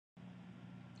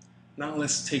Now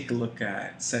let's take a look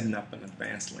at setting up an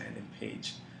advanced landing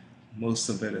page. Most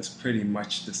of it is pretty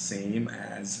much the same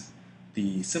as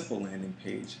the simple landing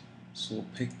page. So we'll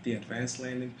pick the advanced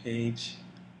landing page.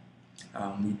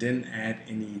 We didn't add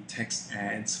any text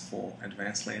ads for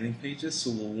advanced landing pages,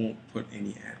 so we won't put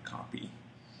any ad copy.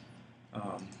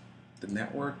 The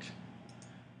network,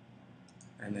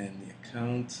 and then the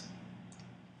account,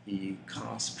 the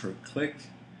cost per click,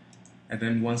 and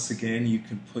then once again you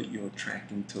can put your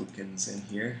tracking tokens in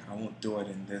here. I won't do it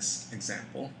in this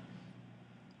example.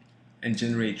 And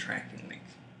generate tracking link.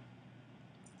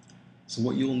 So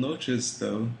what you'll notice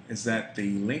though is that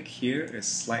the link here is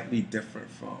slightly different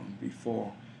from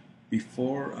before.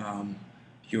 Before,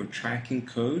 your tracking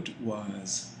code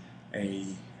was a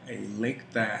link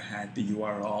that had the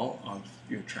URL of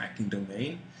your tracking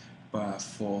domain, but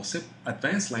for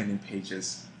advanced landing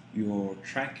pages, your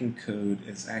tracking code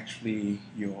is actually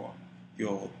your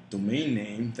domain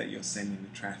name that you're sending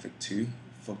the traffic to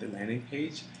for the landing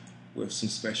page, with some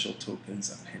special tokens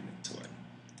appended to it.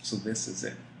 So this is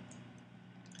it.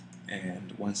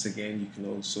 And once again, you can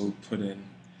also put in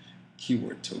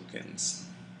keyword tokens.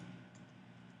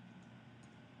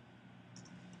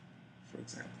 For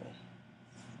example,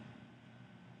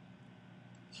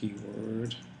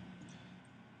 keyword.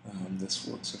 This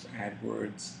works with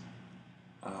AdWords.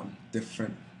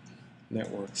 Different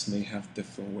networks may have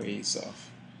different ways of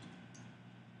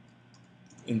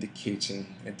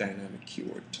indicating a dynamic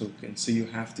keyword token, so you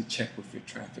have to check with your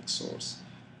traffic source,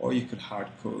 or you could hard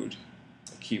code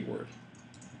a keyword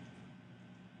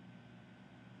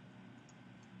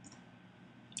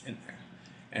in there.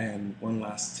 And one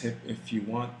last tip, if you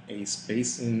want a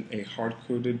space in a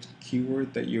hard-coded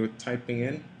keyword that you're typing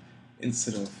in,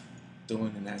 instead of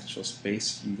doing an actual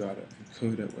space, you gotta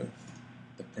encode it with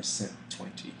the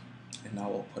 %20, and now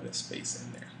we'll put a space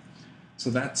in there. So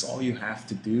that's all you have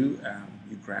to do.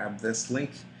 You grab this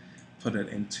link, put it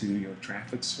into your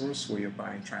traffic source where you're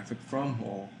buying traffic from,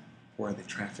 or where the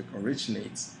traffic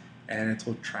originates, and it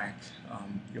will track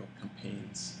your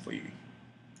campaigns for you.